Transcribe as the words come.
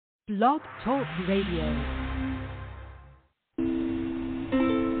Blog Talk Radio.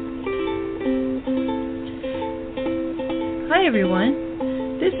 Hi everyone,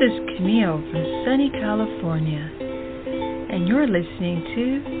 this is Camille from sunny California, and you're listening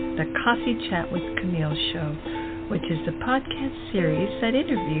to the Coffee Chat with Camille show, which is the podcast series that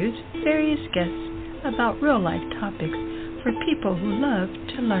interviews various guests about real-life topics for people who love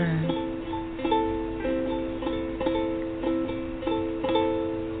to learn.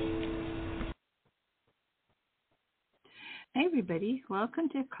 Hey everybody, welcome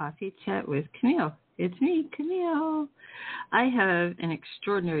to Coffee Chat with Camille. It's me, Camille. I have an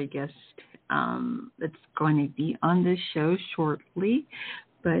extraordinary guest that's going to be on this show shortly,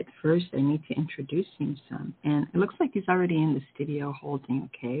 but first I need to introduce him some. And it looks like he's already in the studio holding,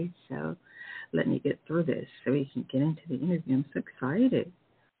 okay? So let me get through this so we can get into the interview. I'm so excited.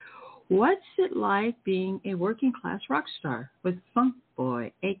 What's it like being a working class rock star with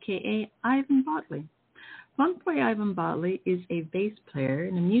Funkboy, a.k.a. Ivan Bodley? Funkboy Ivan Bodley is a bass player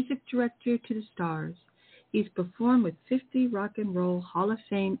and a music director to the stars. He's performed with 50 Rock and Roll Hall of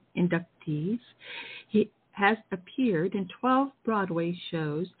Fame inductees. He has appeared in 12 Broadway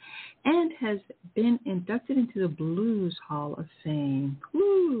shows and has been inducted into the Blues Hall of Fame.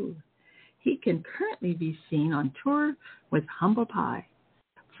 Woo! He can currently be seen on tour with Humble Pie.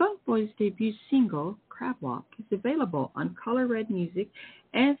 Funkboy's debut single, Crab Walk, is available on Color Red Music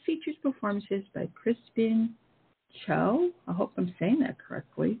and features performances by Crispin Cho, I hope I'm saying that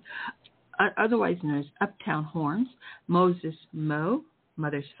correctly, otherwise known as Uptown Horns, Moses Mo,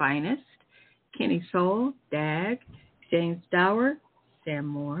 Mother's Finest, Kenny Soul, Dag, James Dower, Sam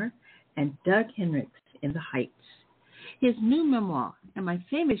Moore, and Doug Henricks in the Heights. His new memoir, and my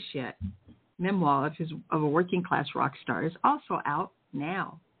famous yet memoir of a working class rock star, is also out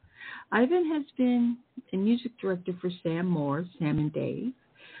now. Ivan has been a music director for Sam Moore, Sam and Dave,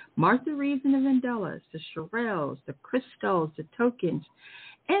 Martha Reeves and the Vandellas, the Shirelles, the Crystals, the Tokens,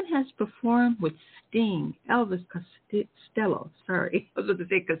 and has performed with Sting, Elvis Costello,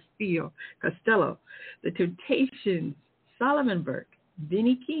 Costello, the Temptations, Solomon Burke,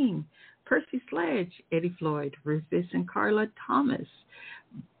 Benny King, Percy Sledge, Eddie Floyd, Rufus and Carla Thomas,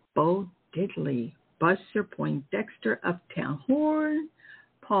 Bo Diddley, Buster Poindexter, Uptown Horn,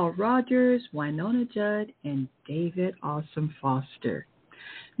 Paul Rogers, Winona Judd, and David Awesome Foster.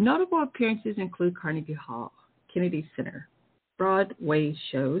 Notable appearances include Carnegie Hall, Kennedy Center, Broadway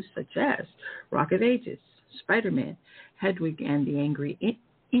shows such as Rock of Ages, Spider-Man, Hedwig and the Angry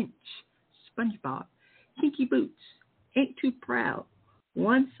Inch, SpongeBob, Kinky Boots, Ain't Too Proud,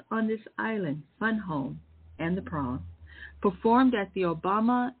 Once on This Island, Fun Home, and The Prom. Performed at the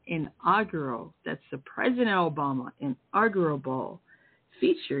Obama inaugural, that's the President Obama inaugural ball,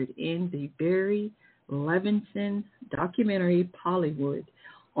 featured in the Barry Levinson documentary Pollywood,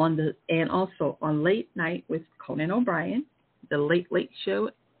 and also on Late Night with Conan O'Brien, The Late Late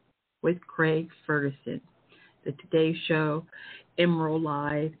Show with Craig Ferguson, The Today Show, Emerald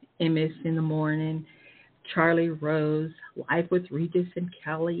Live, MS in the Morning, Charlie Rose, Live with Regis and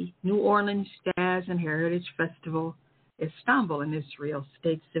Kelly, New Orleans Jazz and Heritage Festival, Istanbul and Israel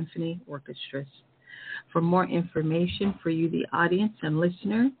State Symphony Orchestras. For more information for you, the audience and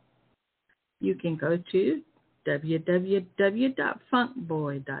listener, you can go to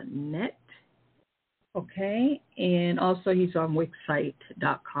www.funkboy.net. Okay, and also he's on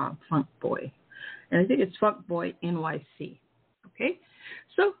Wixsite.com, Funkboy. And I think it's Funkboy NYC. Okay,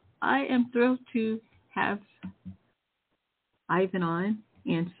 so I am thrilled to have Ivan on,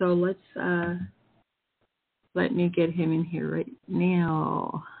 and so let me get him in here right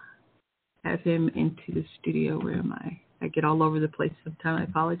now. Have him into the studio. Where am I? I get all over the place sometimes. I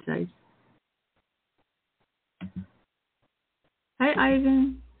apologize. Hi,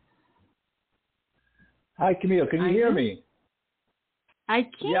 Ivan. Hi, Camille. Can you hear me? I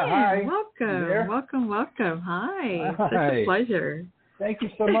can. Yeah, hi. Welcome. Hi. Hi. Such a pleasure. Thank you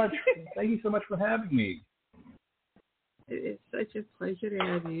so much. Thank you so much for having me. It's such a pleasure to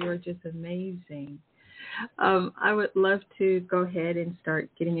have you. You're just amazing. I would love to go ahead and start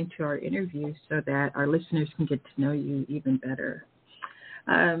getting into our interview so that our listeners can get to know you even better.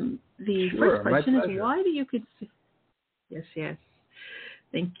 The first question is, why do you consider... Yes.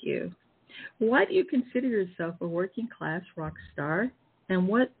 Thank you. Why do you consider yourself a working class rock star, and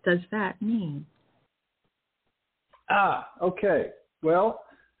what does that mean? Okay. Well,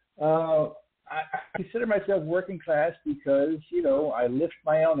 I consider myself working class because, I lift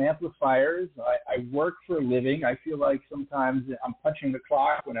my own amplifiers. I work for a living. I feel like sometimes I'm punching the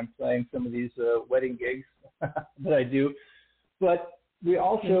clock when I'm playing some of these wedding gigs that I do. But we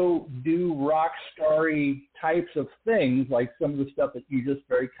also do rock starry types of things, like some of the stuff that you just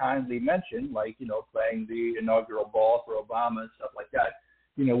very kindly mentioned, like, playing the inaugural ball for Obama and stuff like that.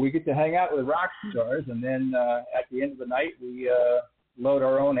 We get to hang out with rock stars, and then at the end of the night, we load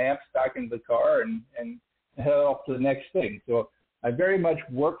our own amps back into the car and head off to the next thing. So I very much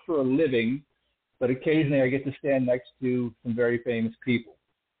work for a living, but occasionally I get to stand next to some very famous people.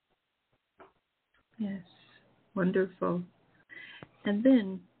 Yes, wonderful. And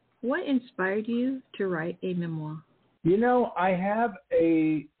then, what inspired you to write a memoir? I have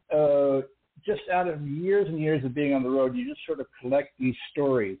just out of years and years of being on the road, you just sort of collect these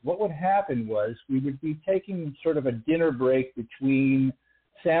stories. What would happen was we would be taking sort of a dinner break between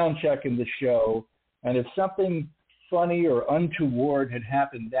sound check and the show, and if something funny or untoward had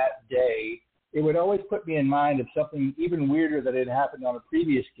happened that day, it would always put me in mind of something even weirder that had happened on a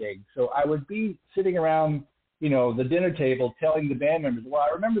previous gig. So I would be sitting around the dinner table telling the band members, well,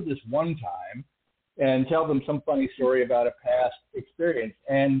 I remember this one time, and tell them some funny story about a past experience.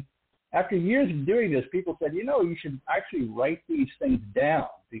 And after years of doing this, people said, you should actually write these things down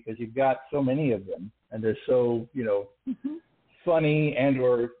because you've got so many of them, and they're so, funny and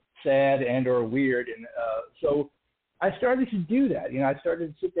or sad and or weird. And so I started to do that. I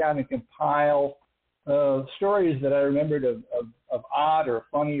started to sit down and compile stories that I remembered of odd or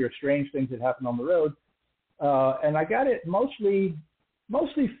funny or strange things that happened on the road. And I got it mostly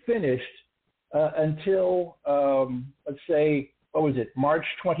finished until, let's say, what was it, March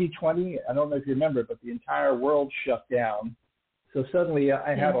 2020? I don't know if you remember, but the entire world shut down. So suddenly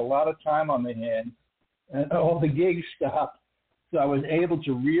I had a lot of time on my hands, and all the gigs stopped. So I was able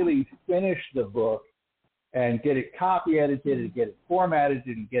to really finish the book and get it copy edited and get it formatted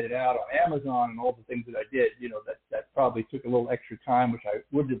and get it out on Amazon and all the things that I did. That probably took a little extra time, which I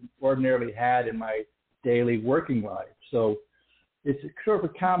wouldn't have ordinarily had in my daily working life. So it's sort of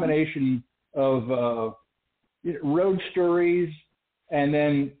a combination of road stories and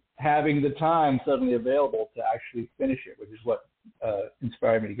then having the time suddenly available to actually finish it, which is what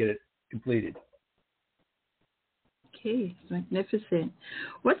inspired me to get it completed. Okay, magnificent.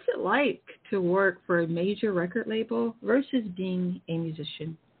 What's it like to work for a major record label versus being a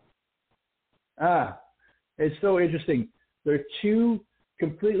musician? It's so interesting. There are two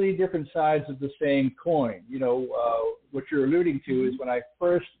completely different sides of the same coin. What you're alluding to is when I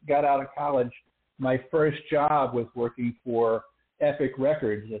first got out of college, my first job was working for Epic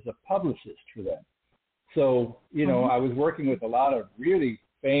Records as a publicist for them. So, I was working with a lot of really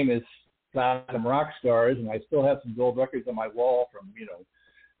famous platinum rock stars, and I still have some gold records on my wall from,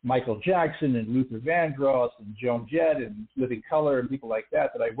 Michael Jackson and Luther Vandross and Joan Jett and Living Colour and people like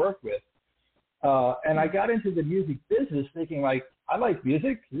that I worked with. And I got into the music business thinking, like, I like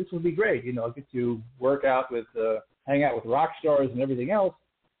music. This will be great. I'll get to hang out with rock stars and everything else.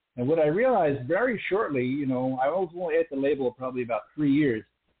 And what I realized very shortly, I was only at the label probably about 3 years,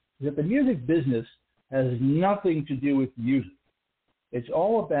 is that the music business has nothing to do with music. It's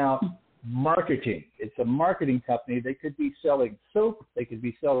all about marketing. It's a marketing company. They could be selling soap. They could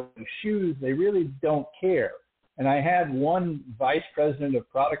be selling shoes. They really don't care. And I had one vice president of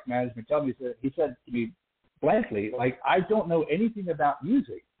product management tell me, he said to me blankly, like, I don't know anything about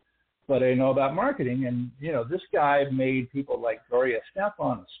music, but I know about marketing. And, this guy made people like Gloria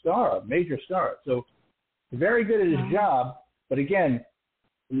Estefan a major star. So very good at his job. But again,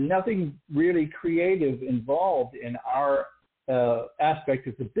 nothing really creative involved in our aspect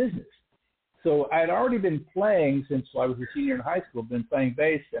of the business. So I had already been playing since I was a senior in high school, been playing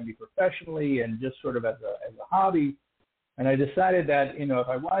bass semi-professionally and just sort of as a hobby. And I decided that, if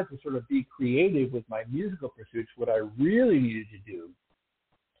I wanted to sort of be creative with my musical pursuits, what I really needed to do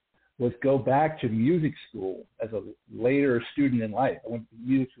was go back to music school as a later student in life. I went to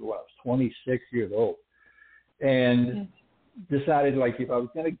music school when I was 26 years old and decided, like, if I was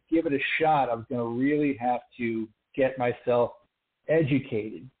going to give it a shot, I was going to really have to get myself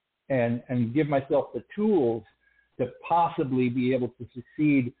educated and give myself the tools to possibly be able to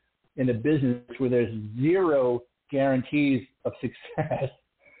succeed in a business where there's zero guarantees of success.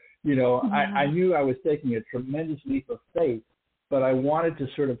 I knew I was taking a tremendous leap of faith, but I wanted to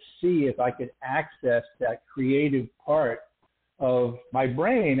sort of see if I could access that creative part of my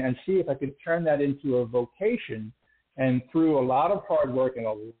brain and see if I could turn that into a vocation. And through a lot of hard work and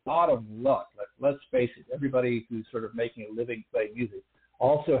a lot of luck, let's face it, everybody who's sort of making a living playing music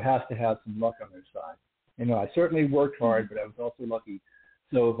also has to have some luck on their side. I certainly worked hard, but I was also lucky.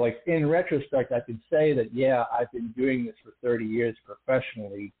 So, like, in retrospect, I can say that, yeah, I've been doing this for 30 years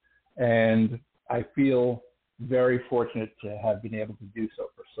professionally, and I feel very fortunate to have been able to do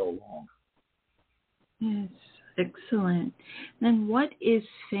so for so long. Yes, Excellent. Then what is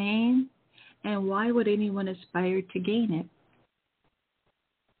fame and why would anyone aspire to gain it?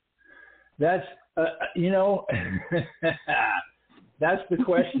 That's, you know, that's the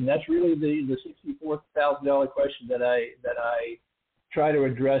question. That's really the $64,000 question that I try to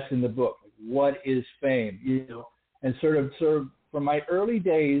address in the book. What is fame? You know, and sort of from my early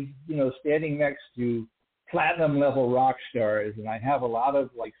days, you know, standing next to platinum level rock stars, and I have a lot of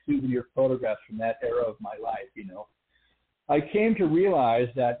like souvenir photographs from that era of my life. You know, I came to realize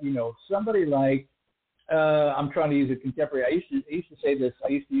that, you know, somebody like I'm trying to use a contemporary. I used to say this. I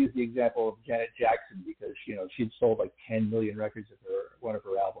used to use the example of Janet Jackson because, you know, she'd sold like 10 million records of one of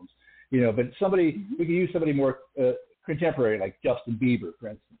her albums. You know, but we could use somebody more contemporary like Justin Bieber, for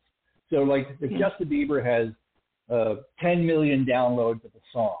instance. So like if Justin Bieber has 10 million downloads of a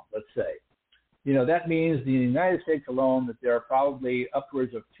song, let's say, you know, that means in the United States alone that there are probably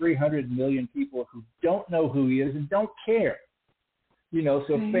upwards of 300 million people who don't know who he is and don't care. You know,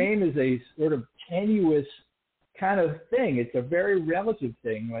 so fame is a sort of tenuous kind of thing. It's a very relative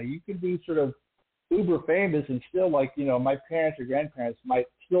thing. Like you can be sort of uber famous and still, like, you know, my parents or grandparents might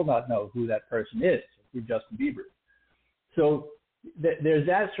still not know who that person is, who Justin Bieber. So there's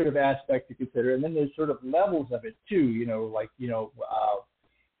that sort of aspect to consider. And then there's sort of levels of it too, you know, like, you know,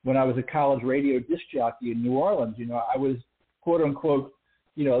 when I was a college radio disc jockey in New Orleans, you know, I was quote unquote,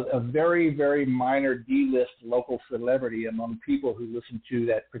 you know, a very, very minor D-list local celebrity among people who listened to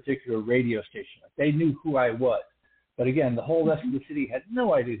that particular radio station. Like, they knew who I was. But again, the whole rest of the city had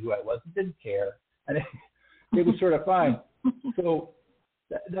no idea who I was and didn't care. And it was sort of fine. So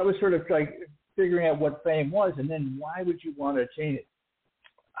that was sort of like figuring out what fame was. And then why would you want to attain it?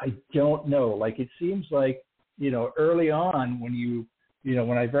 I don't know. Like, it seems like, you know, early on when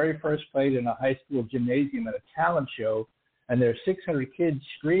when I very first played in a high school gymnasium at a talent show, and there's 600 kids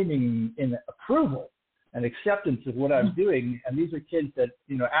screaming in approval and acceptance of what I'm doing, and these are kids that,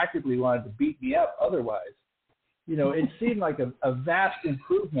 you know, actively wanted to beat me up otherwise. You know, it seemed like a vast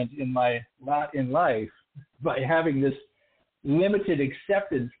improvement in my lot in life by having this limited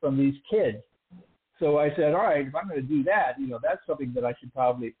acceptance from these kids. So I said, all right, if I'm going to do that, you know, that's something that I should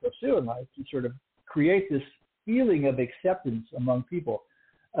probably pursue in life, to sort of create this feeling of acceptance among people.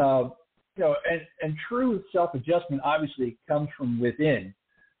 You know, and true self-adjustment obviously comes from within,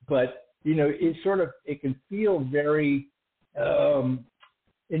 but, you know, it can feel very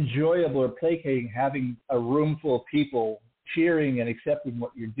enjoyable or placating having a room full of people cheering and accepting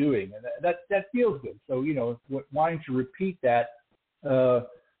what you're doing, and that feels good. So, you know, wanting to repeat that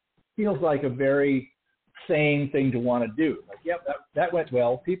feels like a very sane thing to want to do. Like, yep, that went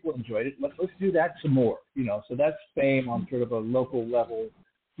well. People enjoyed it. Let's do that some more. You know, so that's fame on sort of a local level.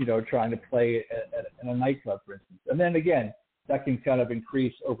 You know, trying to play in a nightclub, for instance. And then again, that can kind of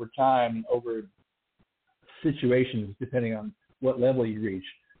increase over time, over situations, depending on what level you reach.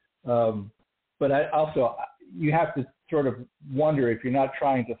 But you have to sort of wonder if you're not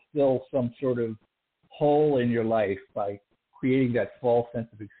trying to fill some sort of hole in your life by creating that false sense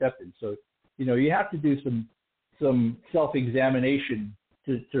of acceptance. So, you know, you have to do some self-examination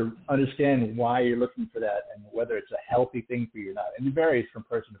to understand why you're looking for that and whether it's a healthy thing for you or not. And it varies from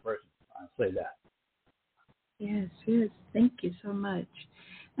person to person. I'll say that. Yes. Thank you so much.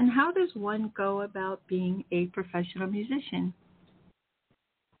 And how does one go about being a professional musician?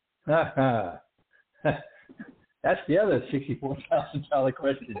 That's the other $64,000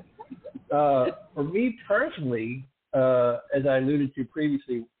 question. For me personally, as I alluded to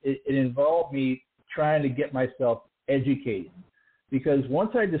previously, it involved me trying to get myself educated. Because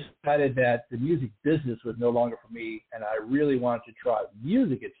once I decided that the music business was no longer for me and I really wanted to try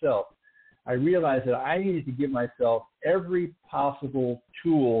music itself, I realized that I needed to give myself every possible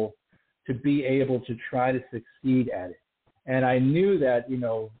tool to be able to try to succeed at it. And I knew that, you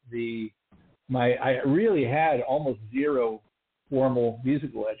know, I really had almost zero formal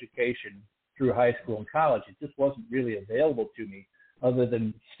musical education through high school and college. It just wasn't really available to me other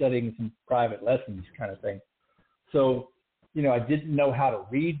than studying some private lessons kind of thing. So, you know, I didn't know how to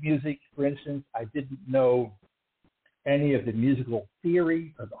read music, for instance. I didn't know any of the musical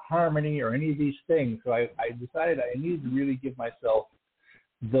theory or the harmony or any of these things. So I decided I needed to really give myself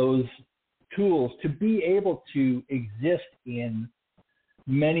those tools to be able to exist in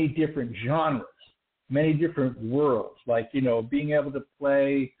many different genres, many different worlds. Like, you know, being able to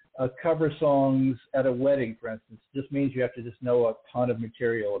play cover songs at a wedding, for instance, just means you have to just know a ton of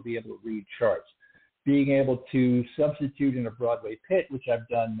material or be able to read charts. Being able to substitute in a Broadway pit, which I've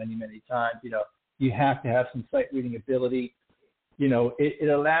done many, many times, you know, you have to have some sight reading ability. You know, it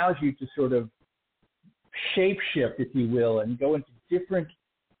allows you to sort of shape shift, if you will, and go into different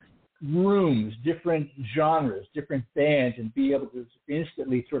rooms, different genres, different bands, and be able to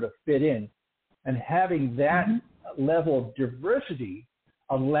instantly sort of fit in. And having that level of diversity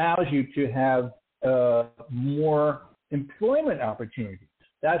allows you to have more employment opportunities.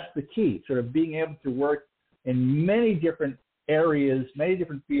 That's the key, sort of being able to work in many different areas, many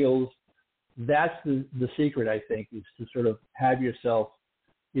different fields. That's the secret, I think, is to sort of have yourself,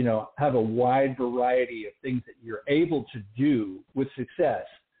 have a wide variety of things that you're able to do with success.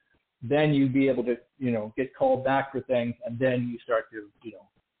 Then you'd be able to, get called back for things, and then you start to,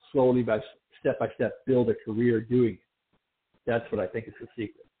 slowly step by step build a career doing it. That's what I think is the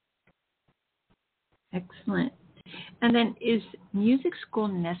secret. Excellent. And then, is music school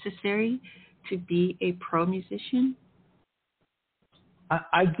necessary to be a pro musician?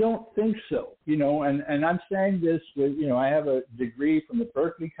 I don't think so, and I'm saying this with, I have a degree from the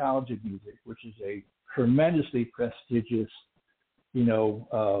Berklee College of Music, which is a tremendously prestigious,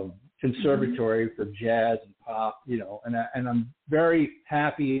 conservatory for jazz and pop, and I'm very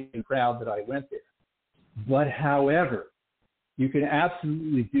happy and proud that I went there. But however, you can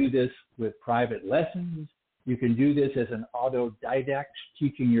absolutely do this with private lessons. You can do this as an autodidact,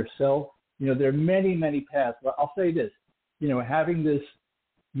 teaching yourself. There are many, many paths. But I'll say this, having this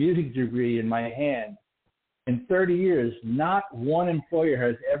music degree in my hand, in 30 years, not one employer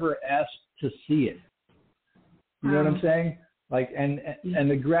has ever asked to see it. You know what I'm saying? And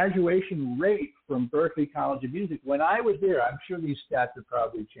the graduation rate from Berklee College of Music, when I was there, I'm sure these stats have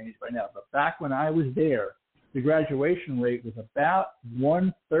probably changed by now, but back when I was there, the graduation rate was about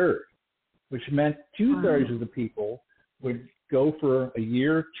 1/3, which meant 2/3 of the people would go for a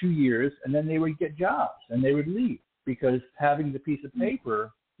year, 2 years, and then they would get jobs and they would leave because having the piece of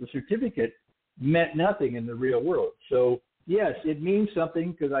paper, the certificate, meant nothing in the real world. So yes, it means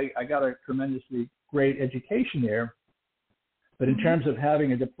something because I got a tremendously great education there. But in terms of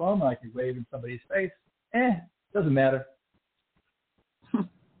having a diploma I could wave in somebody's face, doesn't matter.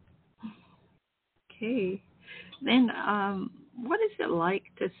 Okay. Then what is it like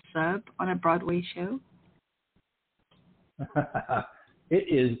to sub on a Broadway show? It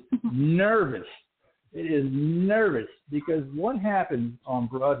is nervous. It is nervous because what happens on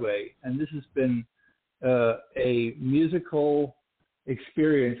Broadway, and this has been a musical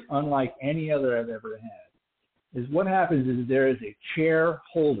experience unlike any other I've ever had, is what happens is there is a chair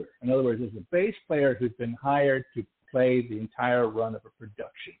holder. In other words, there's a bass player who's been hired to play the entire run of a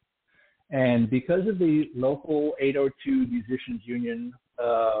production. And because of the local 802 Musicians Union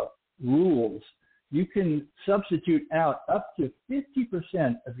rules, you can substitute out up to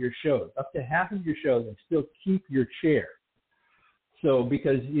 50% of your shows, up to half of your shows, and still keep your chair. So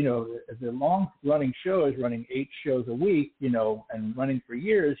because, the long-running show is running 8 shows a week, and running for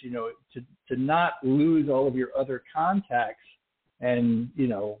years, to not lose all of your other contacts and,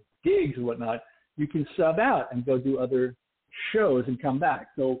 gigs and whatnot, you can sub out and go do other shows and come back.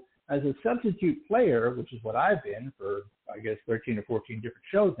 So as a substitute player, which is what I've been for, I guess, 13 or 14 different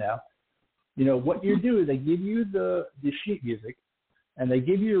shows now, what you do is they give you the sheet music, and they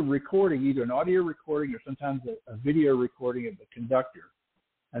give you a recording, either an audio recording or sometimes a video recording of the conductor.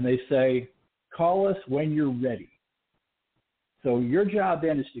 And they say, call us when you're ready. So your job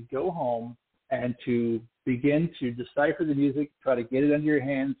then is to go home and to begin to decipher the music, try to get it under your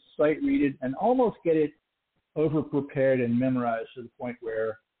hands, sight read it, and almost get it over-prepared and memorized to the point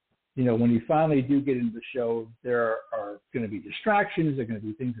where, when you finally do get into the show, there are going to be distractions, there are going to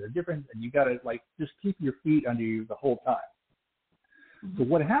be things that are different, and you got to, just keep your feet under you the whole time. So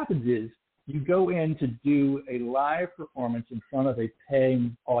what happens is you go in to do a live performance in front of a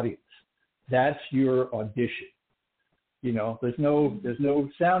paying audience. That's your audition. There's no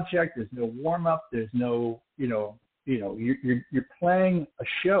sound check, there's no warm up, there's no, you're playing a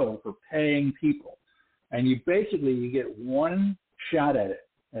show for paying people, and you get one shot at it.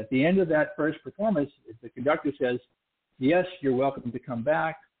 At the end of that first performance, if the conductor says, yes, you're welcome to come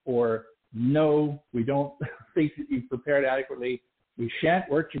back, or no, we don't think that you've prepared adequately, we shan't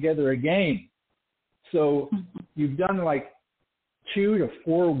work together again. So you've done 2 to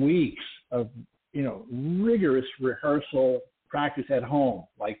 4 weeks of, rigorous rehearsal practice at home,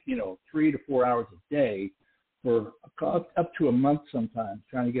 3 to 4 hours a day for up to a month sometimes,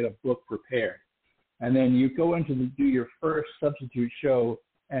 trying to get a book prepared. And then you go in to do your first substitute show,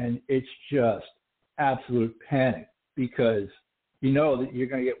 and it's just absolute panic because you know that you're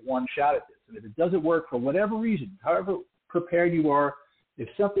going to get one shot at this. And if it doesn't work for whatever reason, however prepared you are, if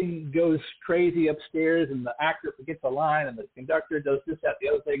something goes crazy upstairs and the actor forgets a line and the conductor does this, that, the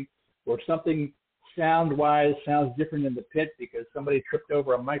other thing, or something sound-wise sounds different in the pit because somebody tripped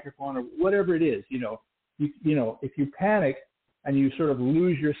over a microphone or whatever it is, if you panic, and you sort of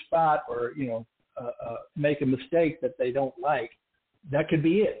lose your spot or, make a mistake that they don't like, that could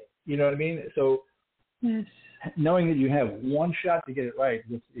be it. You know what I mean? So yes. Knowing that you have one shot to get it right,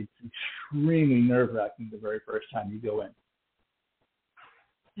 it's extremely nerve-wracking the very first time you go in.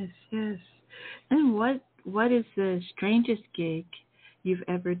 Yes, yes. And what is the strangest gig you've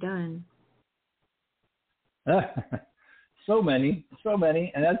ever done? So many,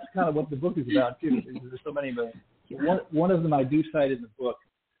 and that's kind of what the book is about too. There's so many, but one of them I do cite in the book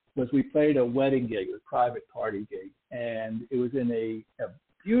was we played a wedding gig, a private party gig, and it was in a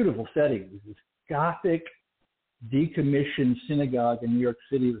beautiful setting. It was this Gothic, decommissioned synagogue in New York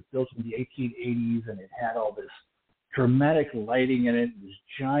City. It was built in the 1880s, and it had all this dramatic lighting in it. It was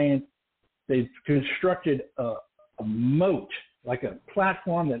giant. They constructed a moat, like a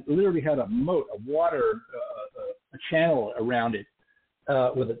platform that literally had a moat, a water, a channel around it,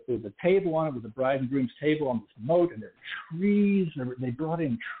 with a table on it, with the bride and groom's table on this moat, and there were trees. They brought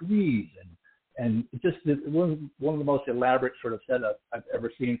in trees, and it just one of the most elaborate sort of setup I've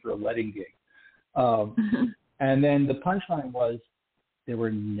ever seen for a wedding gig. And then the punchline was there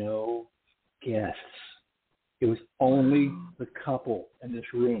were no guests. It was only the couple in this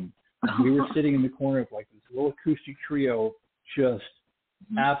room. We were sitting in the corner of like this little acoustic trio, just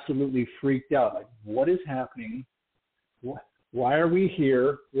absolutely freaked out. Like, what is happening? Why are we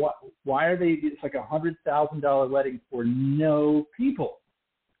here? Why are they? It's like $100,000 wedding for no people,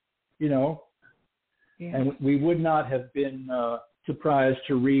 Yes. And we would not have been surprised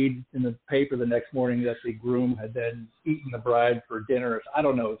to read in the paper the next morning that the groom had then eaten the bride for dinner. I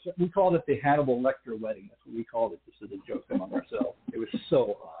don't know. We called it the Hannibal Lecter wedding. That's what we called it, just as a joke among ourselves. It was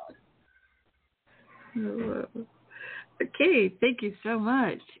so odd. Okay, thank you so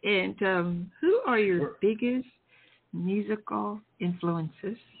much. And who are your biggest musical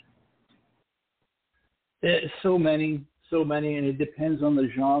influences? So many, and it depends on the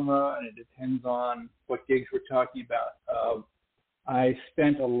genre, and it depends on what gigs we're talking about. I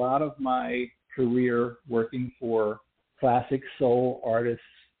spent a lot of my career working for classic soul artists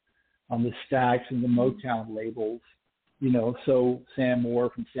on the Stax and the Motown labels, so Sam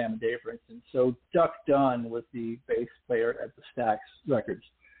Moore from Sam and Dave, for instance. So Duck Dunn was the bass player at the Stax Records.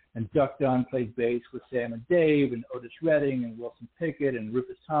 And Duck Dunn played bass with Sam and Dave and Otis Redding and Wilson Pickett and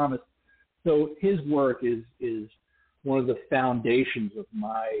Rufus Thomas. So his work is one of the foundations of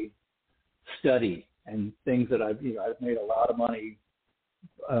my study and things that I've made a lot of money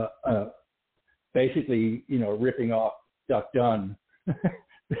basically, ripping off Duck Dunn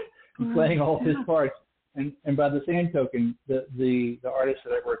and playing all his parts. And by the same token, the artists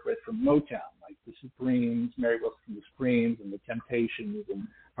that I work with from Motown, like the Supremes, Mary Wilson from the Supremes, and the Temptations, and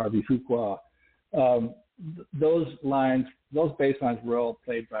Harvey Fuqua, those bass lines were all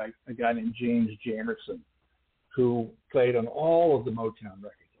played by a guy named James Jamerson, who played on all of the Motown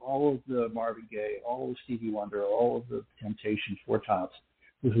records, all of the Marvin Gaye, all of Stevie Wonder, all of the Temptations, Four Tops.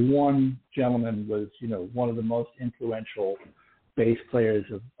 This one gentleman was, one of the most influential bass players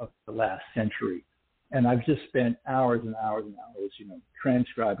of the last century. And I've just spent hours and hours and hours,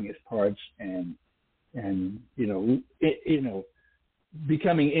 transcribing his parts and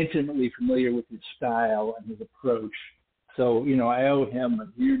becoming intimately familiar with his style and his approach. So, I owe him a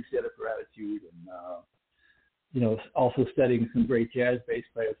huge debt of gratitude, and also studying some great jazz bass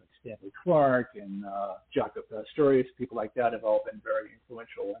players like Stanley Clarke and Jaco Pastorius. People like that have all been very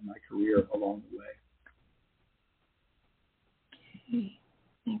influential in my career along the way. Okay,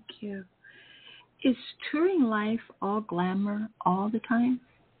 thank you. Is touring life all glamour all the time?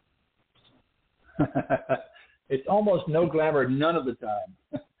 It's almost no glamour none of the time,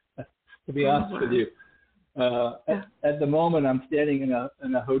 to be honest with you. At the moment, I'm standing in a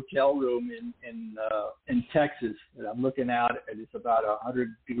hotel room in Texas, and I'm looking out, and it's about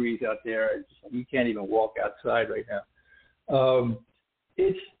 100 degrees out there. It's just like you can't even walk outside right now.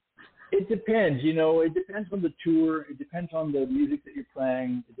 It depends, It depends on the tour. It depends on the music that you're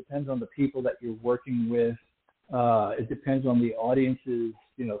playing. It depends on the people that you're working with. It depends on the audiences.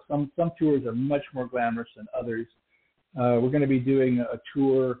 Some tours are much more glamorous than others. We're going to be doing a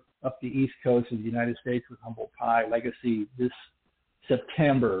tour up the East Coast of the United States with Humble Pie Legacy this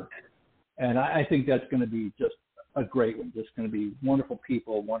September. And I think that's going to be just a great one. Just going to be wonderful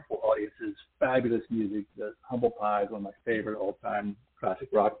people, wonderful audiences, fabulous music. The Humble Pie is one of my favorite all-time classic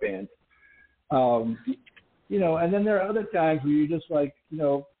rock bands. And then there are other times where you're just like,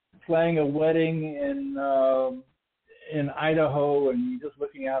 playing a wedding in Idaho, and you're just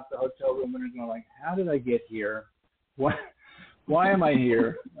looking out the hotel room and you're going like, how did I get here? Why am I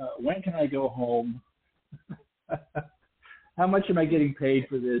here? When can I go home? How much am I getting paid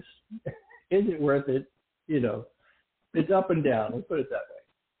for this? Is it worth it? It's up and down. Let's put it that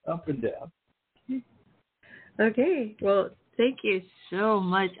way. Up and down. Okay. Well, thank you so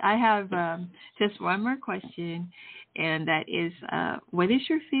much. I have just one more question, and that is, what is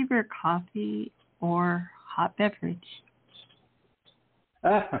your favorite coffee or hot beverage?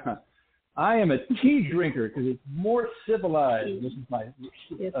 I am a tea drinker because it's more civilized. This is my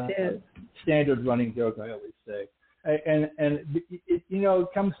standard running joke I always say. And it, it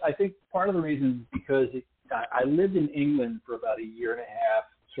comes, I think part of the reason is because I lived in England for about a year and a half,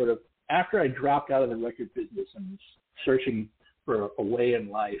 sort of after I dropped out of the record business and was searching for a way in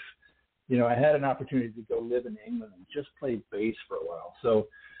life. I had an opportunity to go live in England and just play bass for a while. So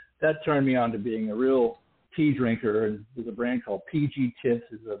that turned me on to being a real tea drinker. And there's a brand called PG Tips,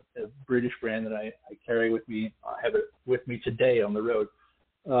 is a British brand that I carry with me. I have it with me today on the road.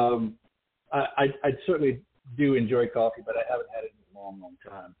 I certainly do enjoy coffee, but I haven't had it in a long, long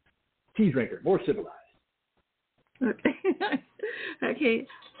time. Tea drinker, more civilized. Okay. Okay.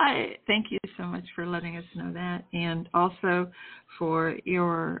 Thank you so much for letting us know that, and also for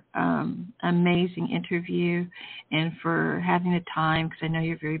your amazing interview and for having the time, because I know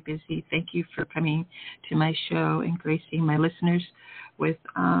you're very busy. Thank you for coming to my show and gracing my listeners with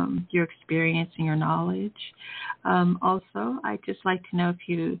your experience and your knowledge. Also, I'd just like to know if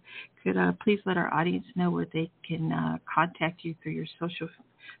you could please let our audience know where they can contact you through your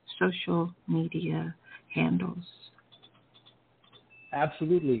social media handles.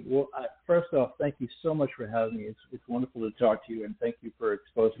 Absolutely. Well, first off, thank you so much for having me. It's wonderful to talk to you, and thank you for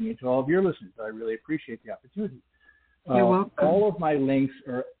exposing me to all of your listeners. I really appreciate the opportunity. You're welcome. All of my links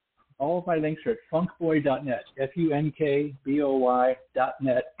are at funkboy.net, funkboy.net.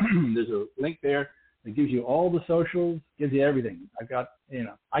 There's a link there that gives you all the socials, gives you everything. I've got,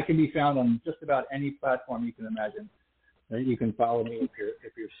 I can be found on just about any platform you can imagine. You can follow me if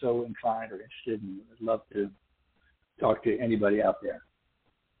you're so inclined or interested, and I'd love to talk to anybody out there.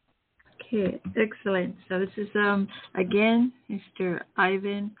 Okay, excellent. So this is again Mr.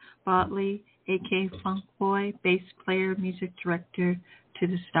 Ivan Bodley, aka Funkboy, bass player, music director to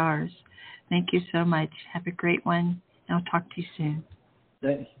the stars. Thank you so much. Have a great one, and I'll talk to you soon.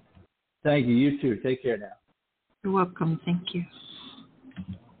 Thank you. You too. Take care now. You're welcome. Thank you.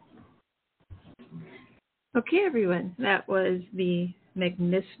 Okay, everyone. That was the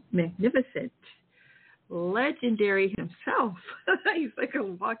magnificent, legendary himself. He's like a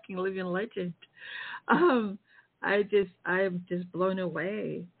walking, living legend. I'm just blown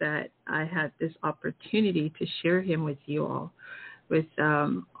away that I had this opportunity to share him with you all, with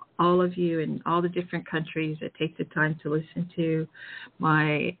all of you in all the different countries that take the time to listen to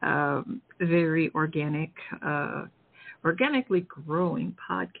my very organically growing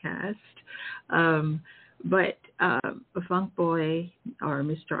podcast. But Funkboy, or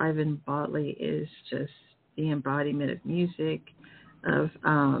Mr. Ivan Bodley, is just the embodiment of music, of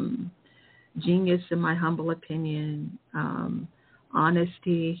genius, in my humble opinion,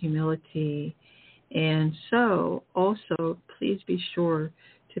 honesty, humility. And so also, please be sure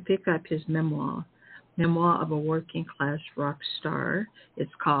to pick up his memoir of a working class rock star.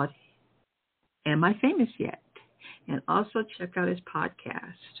 It's called Am I Famous Yet? And also check out his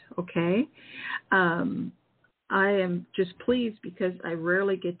podcast, okay? I am just pleased because I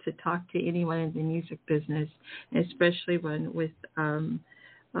rarely get to talk to anyone in the music business, especially one with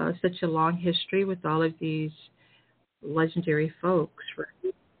such a long history with all of these legendary folks,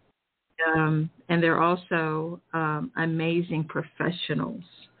 right? And they're also amazing professionals,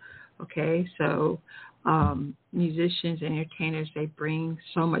 okay? So musicians, entertainers, they bring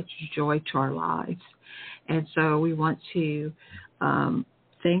so much joy to our lives. And so we want to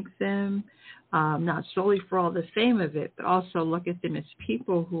thank them, not solely for all the fame of it, but also look at them as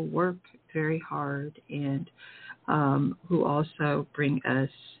people who work very hard and who also bring us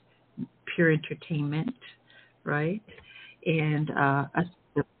pure entertainment, right? And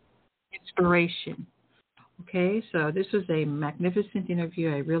inspiration. Okay, so this was a magnificent interview.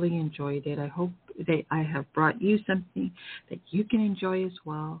 I really enjoyed it. I hope that I have brought you something that you can enjoy as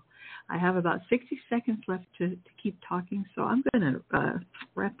well. I have about 60 seconds left to keep talking, so I'm going to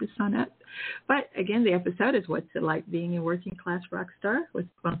wrap this on up. But again, the episode is What's It Like Being a Working Class Rock Star with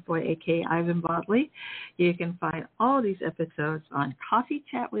Funkboy, a.k.a. Ivan Bodley. You can find all these episodes on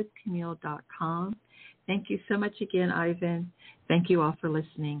coffeechatwithcamille.com. Thank you so much again, Ivan. Thank you all for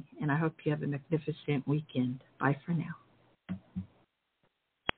listening, and I hope you have a magnificent weekend. Bye for now.